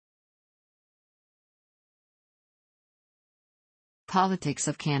Politics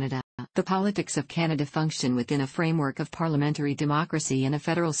of Canada. The politics of Canada function within a framework of parliamentary democracy and a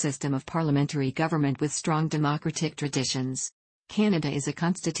federal system of parliamentary government with strong democratic traditions. Canada is a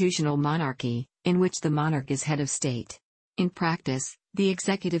constitutional monarchy, in which the monarch is head of state. In practice, the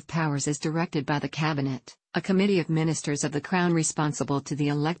executive powers is directed by the Cabinet, a committee of ministers of the Crown responsible to the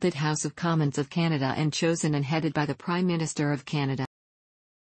elected House of Commons of Canada and chosen and headed by the Prime Minister of Canada.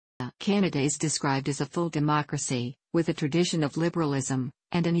 Canada is described as a full democracy, with a tradition of liberalism,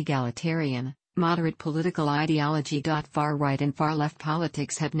 and an egalitarian, moderate political ideology. Far right and far left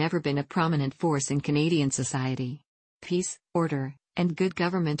politics have never been a prominent force in Canadian society. Peace, order, and good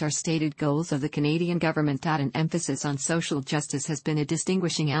government are stated goals of the Canadian government. An emphasis on social justice has been a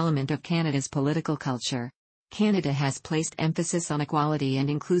distinguishing element of Canada's political culture. Canada has placed emphasis on equality and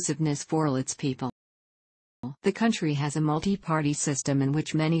inclusiveness for all its people. The country has a multi-party system in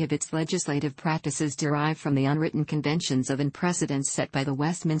which many of its legislative practices derive from the unwritten conventions and precedents set by the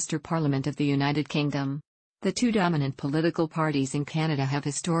Westminster Parliament of the United Kingdom. The two dominant political parties in Canada have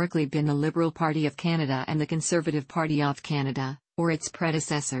historically been the Liberal Party of Canada and the Conservative Party of Canada, or its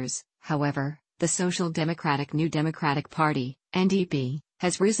predecessors. However, the Social Democratic New Democratic Party, NDP,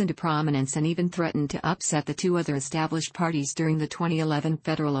 has risen to prominence and even threatened to upset the two other established parties during the 2011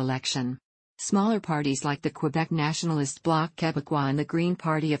 federal election. Smaller parties like the Quebec Nationalist Bloc Québécois and the Green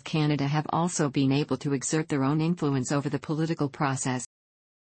Party of Canada have also been able to exert their own influence over the political process.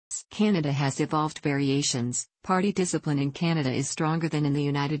 Canada has evolved variations. Party discipline in Canada is stronger than in the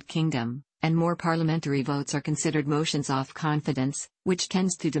United Kingdom, and more parliamentary votes are considered motions of confidence, which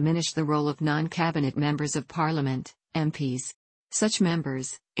tends to diminish the role of non-cabinet members of Parliament, MPs. Such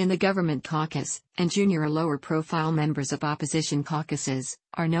members, in the government caucus, and junior or lower-profile members of opposition caucuses,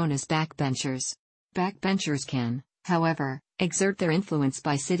 are known as backbenchers. Backbenchers can, however, exert their influence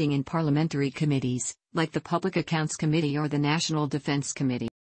by sitting in parliamentary committees, like the Public Accounts Committee or the National Defence Committee.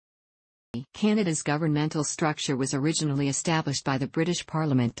 Canada's governmental structure was originally established by the British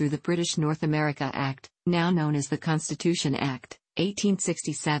Parliament through the British North America Act, now known as the Constitution Act,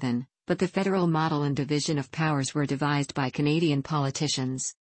 1867. But the federal model and division of powers were devised by Canadian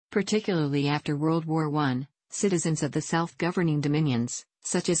politicians. Particularly after World War I, citizens of the self-governing dominions,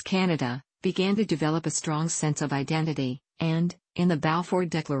 such as Canada, began to develop a strong sense of identity, and, in the Balfour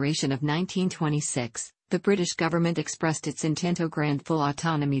Declaration of 1926, the British government expressed its intent to grant full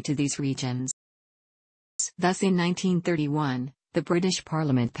autonomy to these regions. Thus in 1931, the British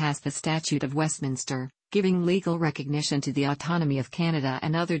Parliament passed the Statute of Westminster, giving legal recognition to the autonomy of Canada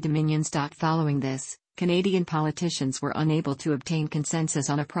and other dominions. Following this, Canadian politicians were unable to obtain consensus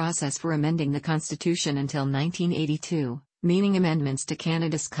on a process for amending the Constitution until 1982, meaning amendments to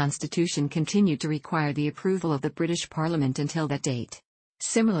Canada's Constitution continued to require the approval of the British Parliament until that date.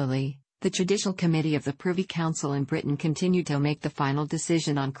 Similarly, the Judicial Committee of the Privy Council in Britain continued to make the final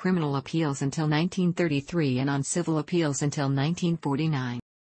decision on criminal appeals until 1933 and on civil appeals until 1949.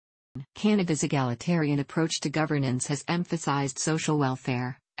 Canada's egalitarian approach to governance has emphasized social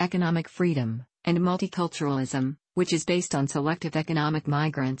welfare, economic freedom, and multiculturalism, which is based on selective economic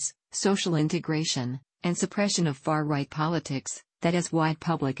migrants, social integration, and suppression of far-right politics, that has wide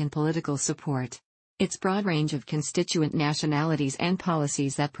public and political support. Its broad range of constituent nationalities and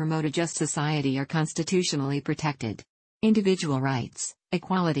policies that promote a just society are constitutionally protected. Individual rights,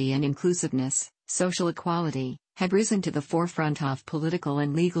 equality and inclusiveness, social equality, have risen to the forefront of political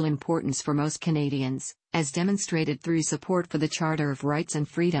and legal importance for most Canadians, as demonstrated through support for the Charter of Rights and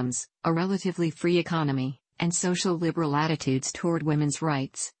Freedoms, a relatively free economy, and social liberal attitudes toward women's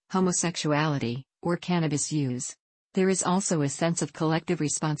rights, homosexuality, or cannabis use. There is also a sense of collective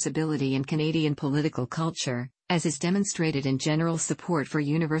responsibility in Canadian political culture, as is demonstrated in general support for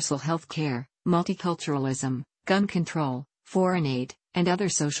universal health care, multiculturalism, gun control, foreign aid, and other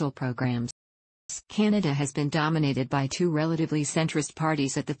social programs. Canada has been dominated by two relatively centrist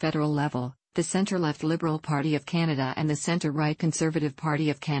parties at the federal level, the centre-left Liberal Party of Canada and the centre-right Conservative Party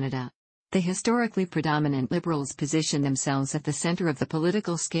of Canada. The historically predominant Liberals position themselves at the centre of the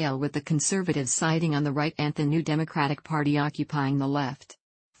political scale, with the Conservatives siding on the right and the New Democratic Party occupying the left.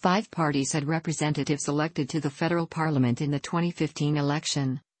 5 parties had representatives elected to the federal parliament in the 2015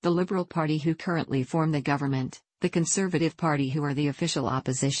 election: the Liberal Party, who currently form the government, the Conservative Party, who are the official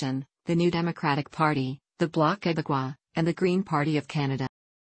opposition, the New Democratic Party, the Bloc Québécois, and the Green Party of Canada.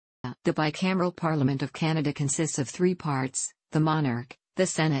 The bicameral Parliament of Canada consists of 3 parts: the monarch, the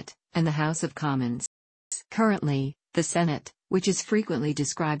Senate, and the House of Commons. Currently, the Senate, which is frequently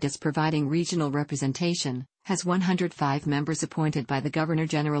described as providing regional representation, has 105 members appointed by the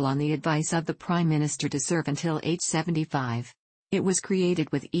Governor-General on the advice of the Prime Minister to serve until age 75. It was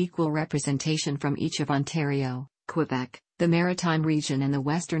created with equal representation from each of Ontario, Quebec, the Maritime region and the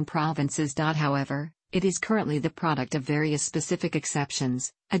Western provinces. However, it is currently the product of various specific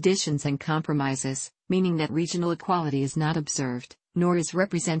exceptions, additions and compromises, meaning that regional equality is not observed, nor is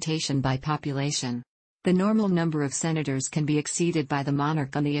representation by population. The normal number of senators can be exceeded by the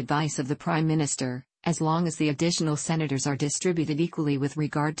monarch on the advice of the Prime Minister, as long as the additional senators are distributed equally with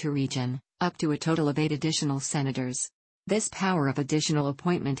regard to region, up to a total of 8 additional senators. This power of additional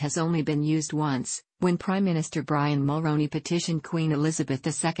appointment has only been used once, when Prime Minister Brian Mulroney petitioned Queen Elizabeth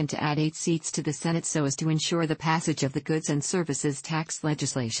II to add 8 seats to the Senate so as to ensure the passage of the Goods and Services Tax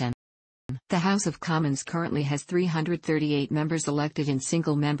legislation. The House of Commons currently has 338 members elected in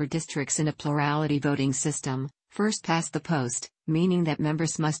single-member districts in a plurality voting system, first past the post, meaning that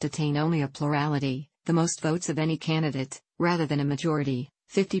members must attain only a plurality, the most votes of any candidate, rather than a majority,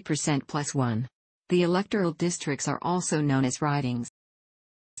 50% plus 1. The electoral districts are also known as ridings.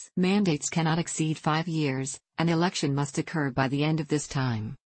 Mandates cannot exceed 5 years, an election must occur by the end of this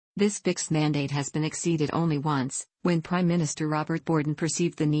time. This fixed mandate has been exceeded only once, when Prime Minister Robert Borden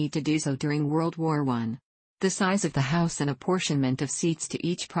perceived the need to do so during World War I. The size of the House and apportionment of seats to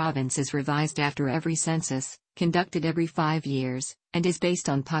each province is revised after every census, conducted every 5 years, and is based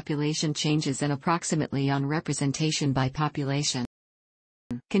on population changes and approximately on representation by population.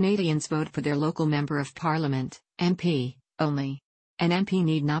 Canadians vote for their local Member of Parliament, MP, only. An MP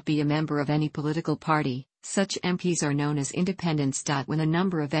need not be a member of any political party. Such MPs are known as independents. When a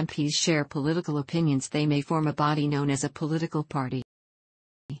number of MPs share political opinions, they may form a body known as a political party.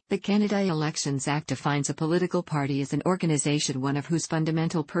 The Canada Elections Act defines a political party as an organization one of whose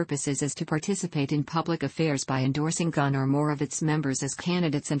fundamental purposes is to participate in public affairs by endorsing one or more of its members as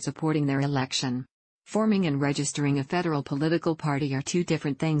candidates and supporting their election. Forming and registering a federal political party are 2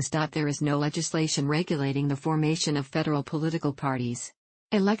 different things. There is no legislation regulating the formation of federal political parties.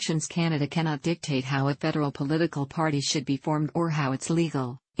 Elections Canada cannot dictate how a federal political party should be formed or how its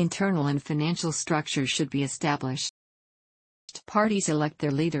legal, internal and financial structures should be established. Parties elect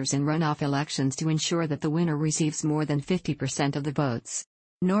their leaders in runoff elections to ensure that the winner receives more than 50% of the votes.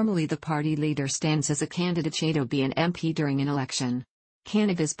 Normally the party leader stands as a candidate to be an MP during an election.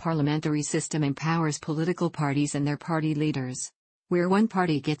 Canada's parliamentary system empowers political parties and their party leaders. Where one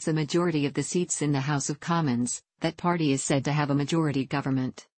party gets a majority of the seats in the House of Commons, that party is said to have a majority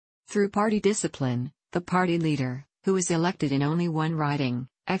government. Through party discipline, the party leader, who is elected in only one riding,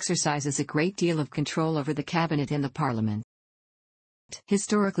 exercises a great deal of control over the cabinet and the parliament.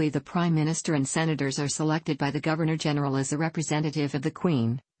 Historically, the Prime Minister and senators are selected by the Governor-General as a representative of the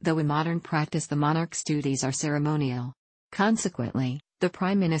Queen, though in modern practice the monarch's duties are ceremonial. Consequently, the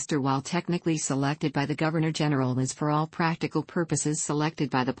Prime Minister, while technically selected by the Governor-General, is for all practical purposes selected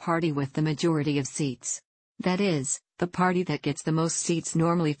by the party with the majority of seats. That is, the party that gets the most seats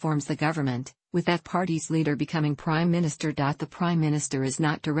normally forms the government, with that party's leader becoming Prime Minister. The Prime Minister is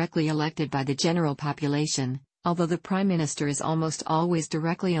not directly elected by the general population, although the Prime Minister is almost always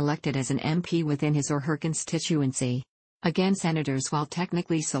directly elected as an MP within his or her constituency. Again, senators, while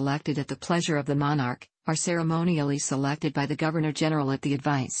technically selected at the pleasure of the monarch, are ceremonially selected by the Governor-General at the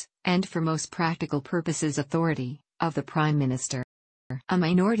advice, and for most practical purposes authority, of the Prime Minister. A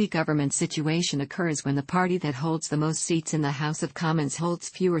minority government situation occurs when the party that holds the most seats in the House of Commons holds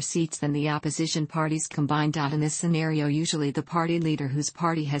fewer seats than the opposition parties combined. In this scenario, usually the party leader whose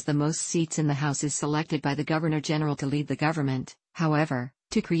party has the most seats in the House is selected by the Governor-General to lead the government. However,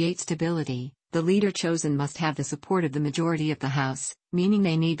 to create stability, the leader chosen must have the support of the majority of the House, meaning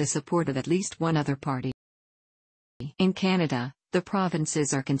they need the support of at least one other party. In Canada, the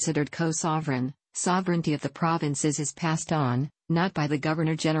provinces are considered co-sovereign. Sovereignty of the provinces is passed on, not by the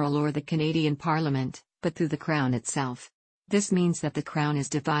Governor-General or the Canadian Parliament, but through the Crown itself. This means that the Crown is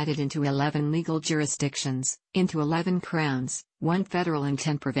divided into 11 legal jurisdictions, into 11 crowns, 1 federal and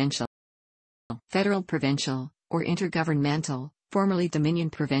 10 provincial. Federal-provincial, or intergovernmental, formerly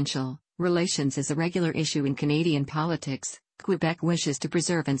Dominion-provincial, relations is a regular issue in Canadian politics. Quebec wishes to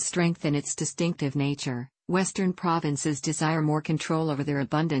preserve and strengthen its distinctive nature. Western provinces desire more control over their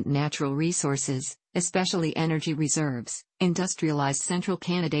abundant natural resources, especially energy reserves. Industrialized central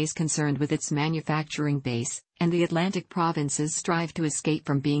Canada is concerned with its manufacturing base, and the Atlantic provinces strive to escape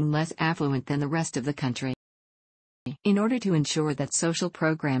from being less affluent than the rest of the country. In order to ensure that social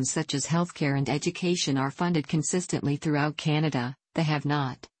programs such as healthcare and education are funded consistently throughout Canada, the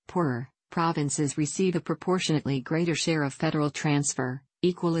have-not, poorer, provinces receive a proportionately greater share of federal transfer,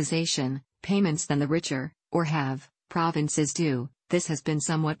 equalization, payments than the richer, or have, provinces do. This has been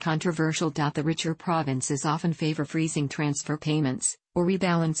somewhat controversial. The richer provinces often favor freezing transfer payments, or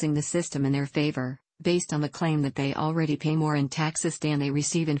rebalancing the system in their favor, based on the claim that they already pay more in taxes than they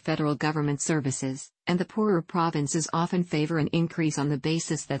receive in federal government services, and the poorer provinces often favor an increase on the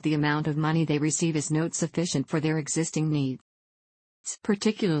basis that the amount of money they receive is not sufficient for their existing needs.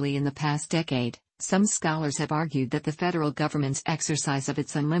 Particularly in the past decade, some scholars have argued that the federal government's exercise of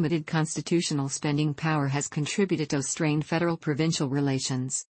its unlimited constitutional spending power has contributed to strained federal-provincial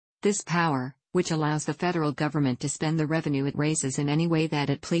relations. This power, which allows the federal government to spend the revenue it raises in any way that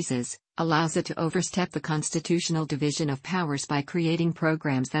it pleases, allows it to overstep the constitutional division of powers by creating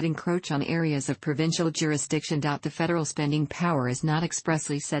programs that encroach on areas of provincial jurisdiction. The federal spending power is not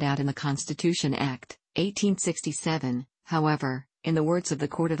expressly set out in the Constitution Act, 1867, however, in the words of the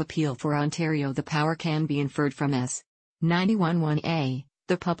Court of Appeal for Ontario, the power can be inferred from S. 91(1)(a),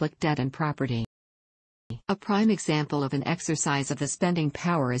 the public debt and property. A prime example of an exercise of the spending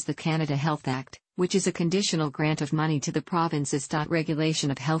power is the Canada Health Act, which is a conditional grant of money to the provinces. Regulation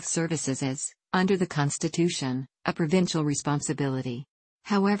of health services is, under the Constitution, a provincial responsibility.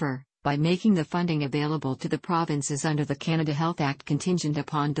 However, by making the funding available to the provinces under the Canada Health Act contingent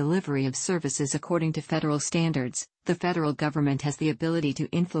upon delivery of services according to federal standards, the federal government has the ability to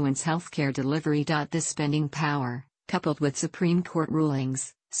influence healthcare delivery. This spending power, coupled with Supreme Court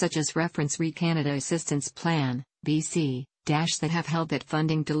rulings, such as Reference Re Canada Assistance Plan, BC, that have held that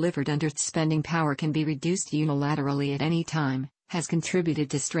funding delivered under spending power can be reduced unilaterally at any time, has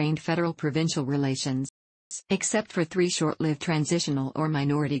contributed to strained federal-provincial relations. Except for 3 short-lived transitional or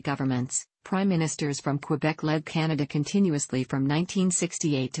minority governments, prime ministers from Quebec led Canada continuously from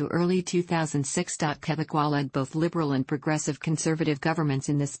 1968 to early 2006. Quebecois led both liberal and progressive conservative governments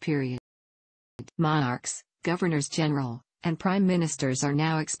in this period. Monarchs, governors-general, and prime ministers are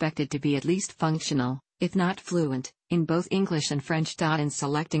now expected to be at least functional, if not fluent, in both English and French. In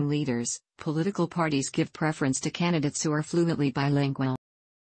selecting leaders, political parties give preference to candidates who are fluently bilingual.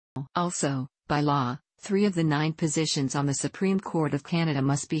 Also, by law, 3 of the 9 positions on the Supreme Court of Canada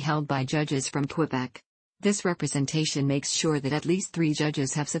must be held by judges from Quebec. This representation makes sure that at least 3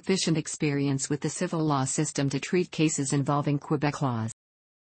 judges have sufficient experience with the civil law system to treat cases involving Quebec laws.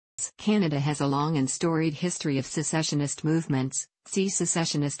 Canada has a long and storied history of secessionist movements. See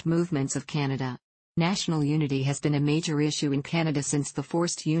Secessionist Movements of Canada. National unity has been a major issue in Canada since the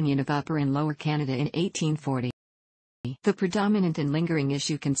forced union of Upper and Lower Canada in 1840. The predominant and lingering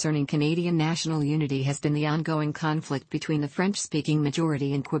issue concerning Canadian national unity has been the ongoing conflict between the French-speaking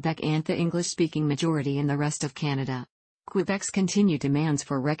majority in Quebec and the English-speaking majority in the rest of Canada. Quebec's continued demands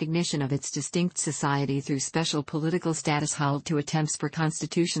for recognition of its distinct society through special political status halt to attempts for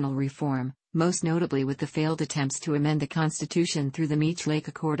constitutional reform, most notably with the failed attempts to amend the Constitution through the Meech Lake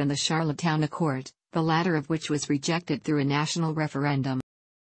Accord and the Charlottetown Accord, the latter of which was rejected through a national referendum.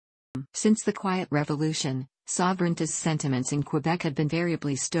 Since the Quiet Revolution, sovereigntist sentiments in Quebec had been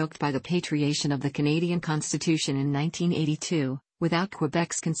variably stoked by the patriation of the Canadian Constitution in 1982, without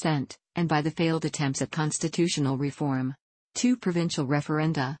Quebec's consent, and by the failed attempts at constitutional reform. 2 provincial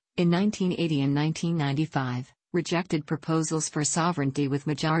referenda, in 1980 and 1995, rejected proposals for sovereignty with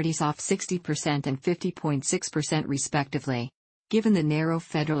majorities of 60% and 50.6% respectively. Given the narrow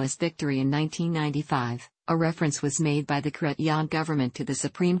Federalist victory in 1995, a reference was made by the Chrétien government to the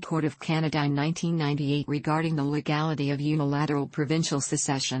Supreme Court of Canada in 1998 regarding the legality of unilateral provincial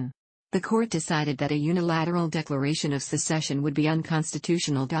secession. The court decided that a unilateral declaration of secession would be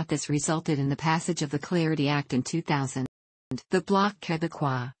unconstitutional. This resulted in the passage of the Clarity Act in 2000. The Bloc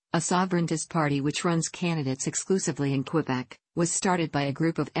Québécois, a sovereigntist party which runs candidates exclusively in Quebec, was started by a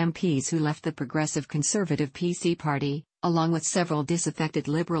group of MPs who left the Progressive Conservative PC party, along with several disaffected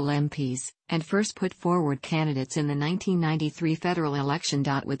Liberal MPs, and first put forward candidates in the 1993 federal election.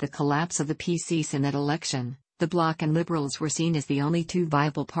 With the collapse of the PCs in that election, the Bloc and Liberals were seen as the only 2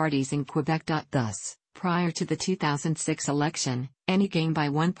 viable parties in Quebec. Thus, prior to the 2006 election, any gain by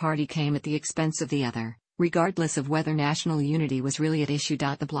one party came at the expense of the other, regardless of whether national unity was really at issue.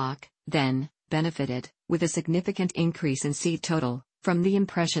 The Bloc, then, benefited, with a significant increase in seat total, from the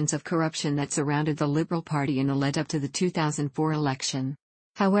impressions of corruption that surrounded the Liberal Party in the lead-up to the 2004 election.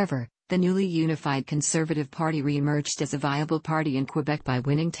 However, the newly unified Conservative Party re-emerged as a viable party in Quebec by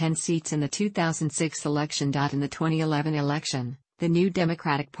winning 10 seats in the 2006 election. In the 2011 election, the New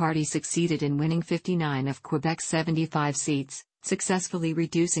Democratic Party succeeded in winning 59 of Quebec's 75 seats, successfully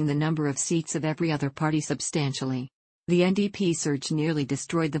reducing the number of seats of every other party substantially. The NDP surge nearly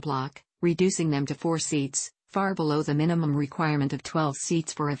destroyed the Bloc, reducing them to 4 seats, far below the minimum requirement of 12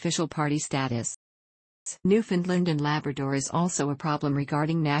 seats for official party status. Newfoundland and Labrador is also a problem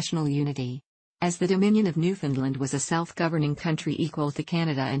regarding national unity. As the Dominion of Newfoundland was a self-governing country equal to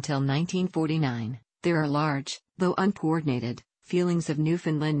Canada until 1949, there are large, though uncoordinated, feelings of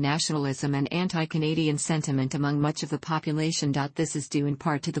Newfoundland nationalism and anti-Canadian sentiment among much of the population. This is due in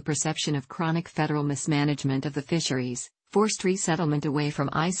part to the perception of chronic federal mismanagement of the fisheries, forced resettlement away from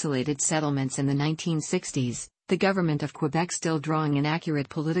isolated settlements in the 1960s, the government of Quebec still drawing inaccurate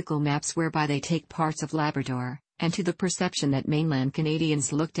political maps whereby they take parts of Labrador, and to the perception that mainland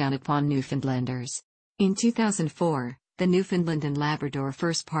Canadians look down upon Newfoundlanders. In 2004, the Newfoundland and Labrador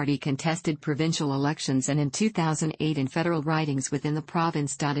First Party contested provincial elections, and in 2008 in federal ridings within the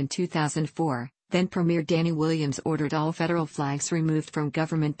province. In 2004, then Premier Danny Williams ordered all federal flags removed from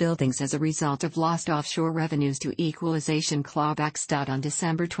government buildings as a result of lost offshore revenues to equalization clawbacks. On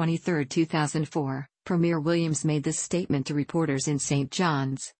December 23, 2004, Premier Williams made this statement to reporters in St.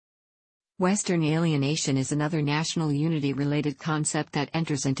 John's. Western alienation is another national unity-related concept that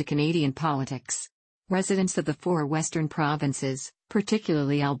enters into Canadian politics. Residents of the four western provinces,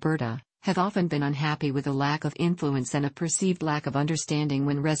 particularly Alberta, have often been unhappy with a lack of influence and a perceived lack of understanding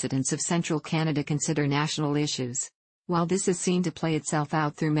when residents of central Canada consider national issues. While this is seen to play itself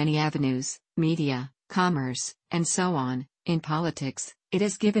out through many avenues, media, commerce, and so on, in politics, it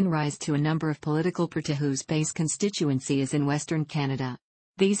has given rise to a number of political parties whose base constituency is in Western Canada.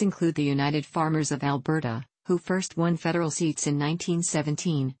 These include the United Farmers of Alberta, who first won federal seats in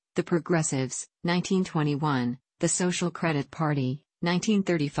 1917, the Progressives, 1921, the Social Credit Party,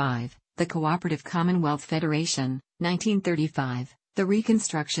 1935, the Cooperative Commonwealth Federation, 1935, the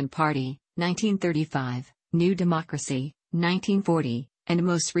Reconstruction Party, 1935, New Democracy, 1940, and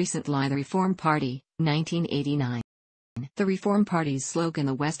most recently the Reform Party, 1989. The Reform Party's slogan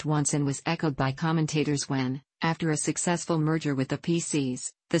 "The West Once" and was echoed by commentators when, after a successful merger with the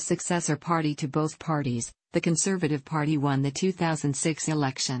PCs, the successor party to both parties, the Conservative Party won the 2006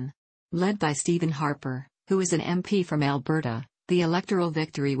 election. Led by Stephen Harper, who is an MP from Alberta, the electoral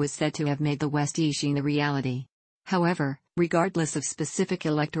victory was said to have made the West East a reality. However, regardless of specific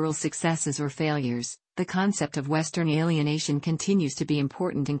electoral successes or failures, the concept of Western alienation continues to be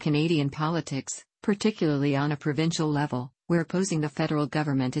important in Canadian politics, particularly on a provincial level, where opposing the federal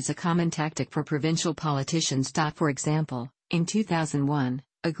government is a common tactic for provincial politicians. For example, in 2001,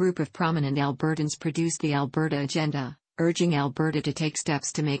 a group of prominent Albertans produced the Alberta Agenda, urging Alberta to take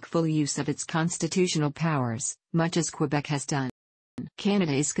steps to make full use of its constitutional powers, much as Quebec has done.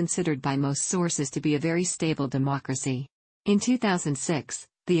 Canada is considered by most sources to be a very stable democracy. In 2006,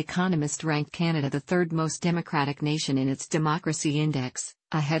 The Economist ranked Canada the third most democratic nation in its Democracy Index,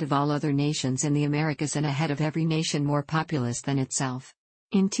 ahead of all other nations in the Americas and ahead of every nation more populous than itself.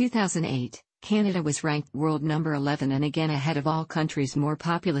 In 2008, Canada was ranked world number 11 and again ahead of all countries more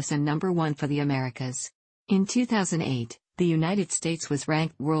populous and number 1 for the Americas. In 2008, the United States was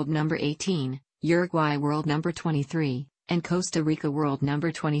ranked world number 18, Uruguay world number 23, and Costa Rica world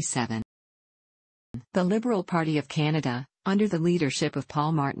number 27. The Liberal Party of Canada, under the leadership of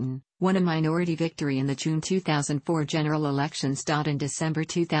Paul Martin, won a minority victory in the June 2004 general elections. In December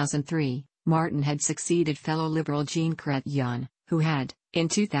 2003, Martin had succeeded fellow Liberal Jean Chrétien, who had, in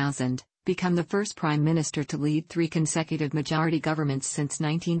 2000, become the first Prime Minister to lead 3 consecutive majority governments since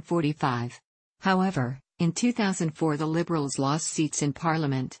 1945. However, in 2004 the Liberals lost seats in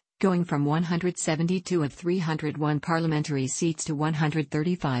Parliament, going from 172 of 301 parliamentary seats to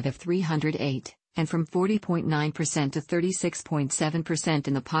 135 of 308. And from 40.9% to 36.7%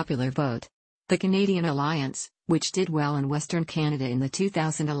 in the popular vote. The Canadian Alliance, which did well in Western Canada in the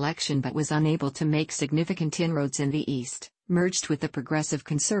 2000 election but was unable to make significant inroads in the East, merged with the Progressive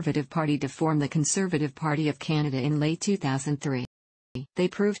Conservative Party to form the Conservative Party of Canada in late 2003. They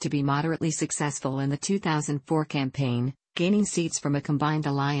proved to be moderately successful in the 2004 campaign, gaining seats from a combined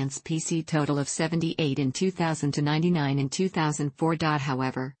Alliance PC total of 78 in 2000 to 99 in 2004.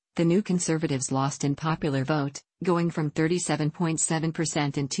 However, the New Conservatives lost in popular vote, going from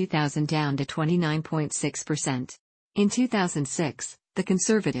 37.7% in 2000 down to 29.6%. In 2006, the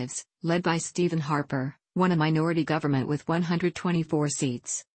Conservatives, led by Stephen Harper, won a minority government with 124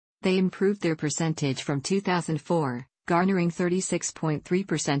 seats. They improved their percentage from 2004, garnering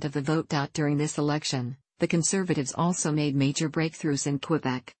 36.3% of the vote. During this election, the Conservatives also made major breakthroughs in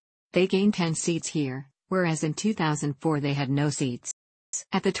Quebec. They gained 10 seats here, whereas in 2004 they had no seats.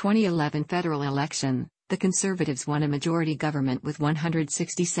 At the 2011 federal election, the Conservatives won a majority government with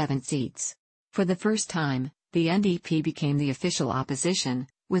 167 seats. For the first time, the NDP became the official opposition,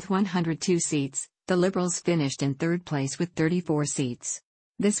 with 102 seats. The Liberals finished in third place with 34 seats.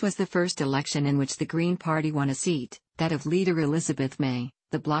 This was the first election in which the Green Party won a seat, that of leader Elizabeth May.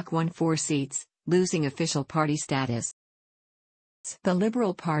 The Bloc won 4 seats, losing official party status. The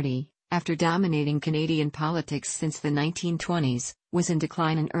Liberal Party, after dominating Canadian politics since the 1920s, was in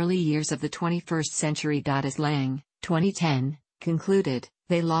decline in early years of the 21st century. As Lang, 2010, concluded,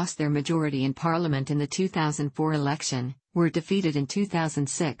 they lost their majority in Parliament in the 2004 election, were defeated in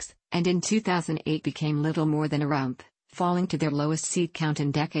 2006, and in 2008 became little more than a rump, falling to their lowest seat count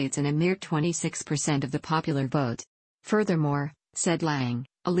in decades and a mere 26% of the popular vote. Furthermore, said Lang,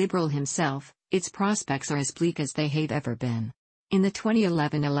 a Liberal himself, its prospects are as bleak as they have ever been. In the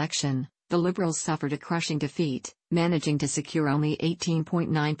 2011 election, the Liberals suffered a crushing defeat, managing to secure only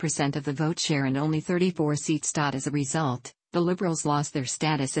 18.9% of the vote share and only 34 seats. As a result, the Liberals lost their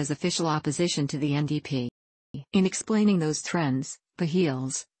status as official opposition to the NDP. In explaining those trends,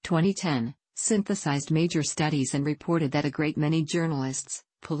 Beheels, 2010, synthesized major studies and reported that a great many journalists,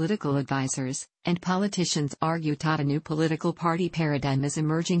 political advisors, and politicians argue that a new political party paradigm is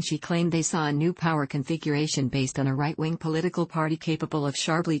emerging. She claimed they saw a new power configuration based on a right-wing political party capable of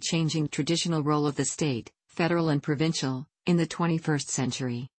sharply changing traditional role of the state, federal and provincial, in the 21st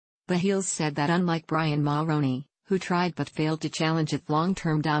century. Beheels said that unlike Brian Mulroney, who tried but failed to challenge the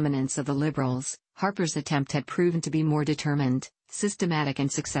long-term dominance of the Liberals, Harper's attempt had proven to be more determined, systematic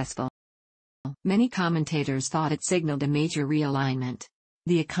and successful. Many commentators thought it signaled a major realignment.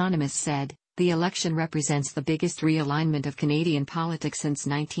 The Economist said, the election represents the biggest realignment of Canadian politics since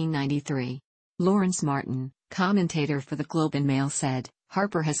 1993. Lawrence Martin, commentator for the Globe and Mail, said,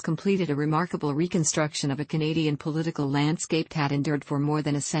 Harper has completed a remarkable reconstruction of a Canadian political landscape that had endured for more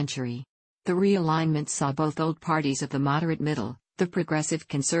than a century. The realignment saw both old parties of the moderate middle, the Progressive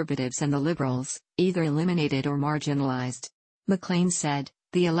Conservatives and the Liberals, either eliminated or marginalized. Maclean said,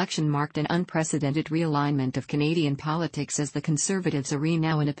 the election marked an unprecedented realignment of Canadian politics as the Conservatives are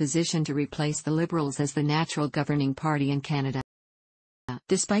now in a position to replace the Liberals as the natural governing party in Canada.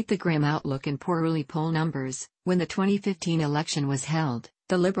 Despite the grim outlook and poor early poll numbers, when the 2015 election was held,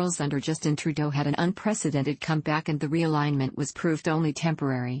 the Liberals under Justin Trudeau had an unprecedented comeback and the realignment was proved only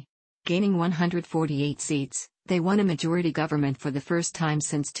temporary. Gaining 148 seats, they won a majority government for the first time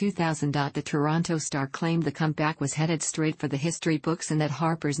since 2000. The Toronto Star claimed the comeback was headed straight for the history books and that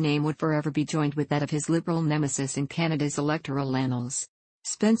Harper's name would forever be joined with that of his Liberal nemesis in Canada's electoral annals.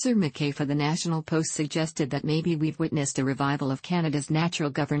 Spencer McKay for the National Post suggested that maybe we've witnessed a revival of Canada's natural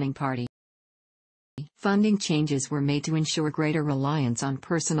governing party. Funding changes were made to ensure greater reliance on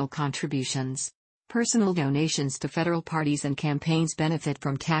personal contributions. Personal donations to federal parties and campaigns benefit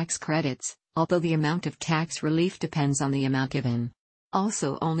from tax credits, although the amount of tax relief depends on the amount given.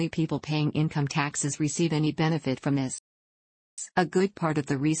 Also, only people paying income taxes receive any benefit from this. A good part of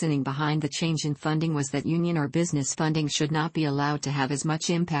the reasoning behind the change in funding was that union or business funding should not be allowed to have as much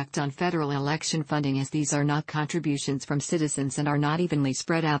impact on federal election funding as these are not contributions from citizens and are not evenly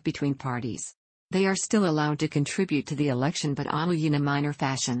spread out between parties. They are still allowed to contribute to the election but only in a minor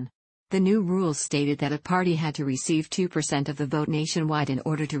fashion. The new rules stated that a party had to receive 2% of the vote nationwide in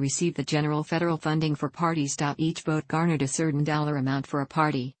order to receive the general federal funding for parties. Each vote garnered a certain dollar amount for a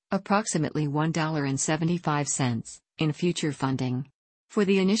party, approximately $1.75, in future funding. For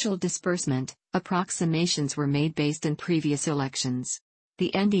the initial disbursement, approximations were made based on previous elections.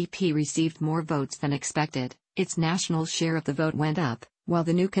 The NDP received more votes than expected, its national share of the vote went up, while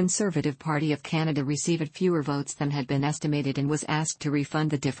the new Conservative Party of Canada received fewer votes than had been estimated and was asked to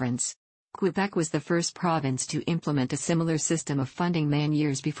refund the difference. Quebec was the first province to implement a similar system of funding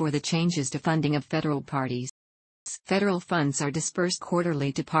years before the changes to funding of federal parties. Federal funds are dispersed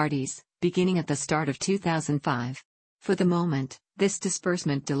quarterly to parties, beginning at the start of 2005. For the moment, this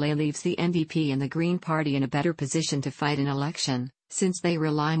disbursement delay leaves the NDP and the Green Party in a better position to fight an election, since they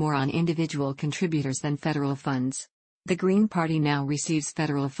rely more on individual contributors than federal funds. The Green Party now receives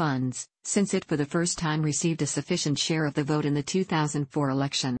federal funds, since it for the first time received a sufficient share of the vote in the 2004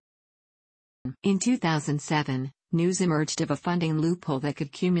 election. In 2007, news emerged of a funding loophole that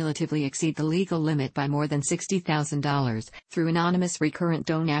could cumulatively exceed the legal limit by more than $60,000, through anonymous recurrent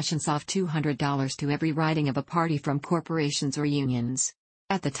donations of $200 to every riding of a party from corporations or unions.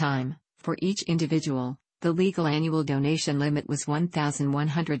 At the time, for each individual, the legal annual donation limit was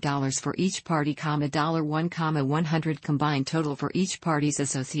 $1,100 for each party, $1,100 combined total for each party's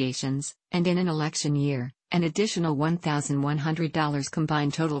associations, and in an election year, an additional $1,100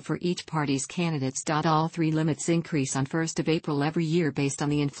 combined total for each party's candidates. All three limits increase on 1st of April every year based on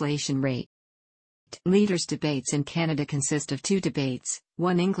the inflation rate. Leaders' debates in Canada consist of two debates,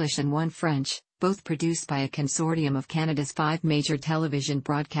 one English and one French, both produced by a consortium of Canada's 5 major television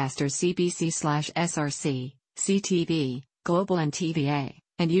broadcasters CBC/SRC, CTV, Global and TVA,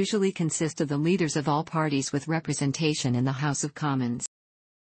 and usually consist of the leaders of all parties with representation in the House of Commons.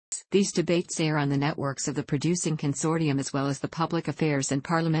 These debates air on the networks of the producing consortium as well as the public affairs and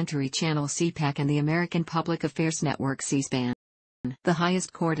parliamentary channel CPAC and the American Public Affairs Network C-SPAN. The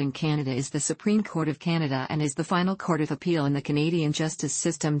highest court in Canada is the Supreme Court of Canada and is the final court of appeal in the Canadian justice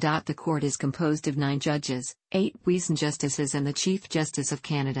system. The court is composed of 9 judges, 8 puissant justices and the Chief Justice of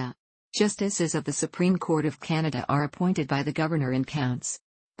Canada. Justices of the Supreme Court of Canada are appointed by the Governor in counts.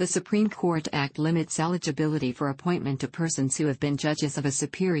 The Supreme Court Act limits eligibility for appointment to persons who have been judges of a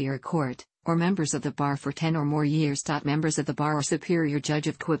superior court, or members of the bar for 10 or more years. Members of the bar or Superior Judge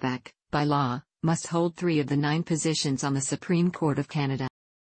of Quebec, by law, must hold 3 of the 9 positions on the Supreme Court of Canada.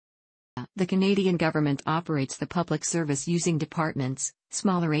 The Canadian government operates the public service using departments,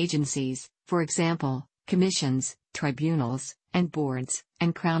 smaller agencies, for example, commissions, tribunals, and boards,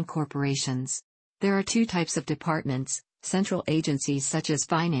 and crown corporations. There are 2 types of departments: central agencies such as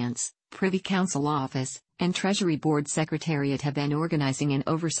Finance, Privy Council Office, and Treasury Board Secretariat have an organizing and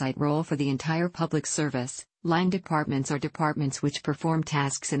oversight role for the entire public service. Line departments are departments which perform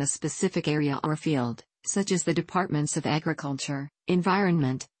tasks in a specific area or field, such as the departments of Agriculture,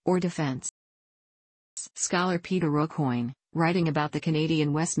 Environment, or Defense. Scholar Peter Roquoin, writing about the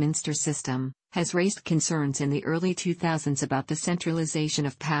Canadian Westminster system, has raised concerns in the early 2000s about the centralization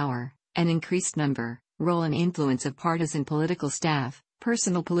of power, an increased number, role and influence of partisan political staff,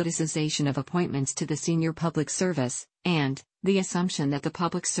 personal politicization of appointments to the senior public service, and the assumption that the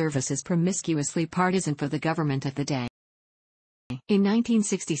public service is promiscuously partisan for the government of the day. In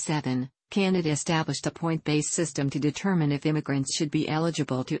 1967, Canada established a point-based system to determine if immigrants should be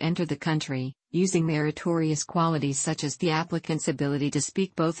eligible to enter the country, using meritorious qualities such as the applicant's ability to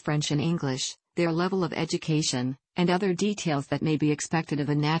speak both French and English, their level of education, and other details that may be expected of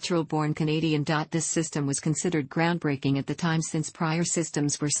a natural-born Canadian. This system was considered groundbreaking at the time since prior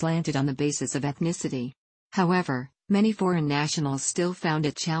systems were slanted on the basis of ethnicity. However, many foreign nationals still found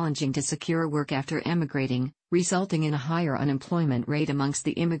it challenging to secure work after emigrating, resulting in a higher unemployment rate amongst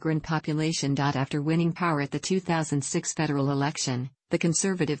the immigrant population. After winning power at the 2006 federal election, the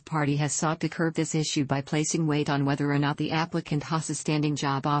Conservative Party has sought to curb this issue by placing weight on whether or not the applicant has a standing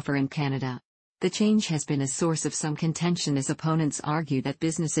job offer in Canada. The change has been a source of some contention as opponents argue that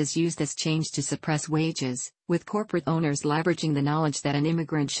businesses use this change to suppress wages, with corporate owners leveraging the knowledge that an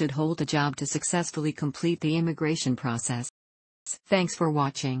immigrant should hold a job to successfully complete the immigration process. Thanks for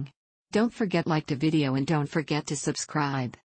watching. Don't forget to like the video and don't forget to subscribe.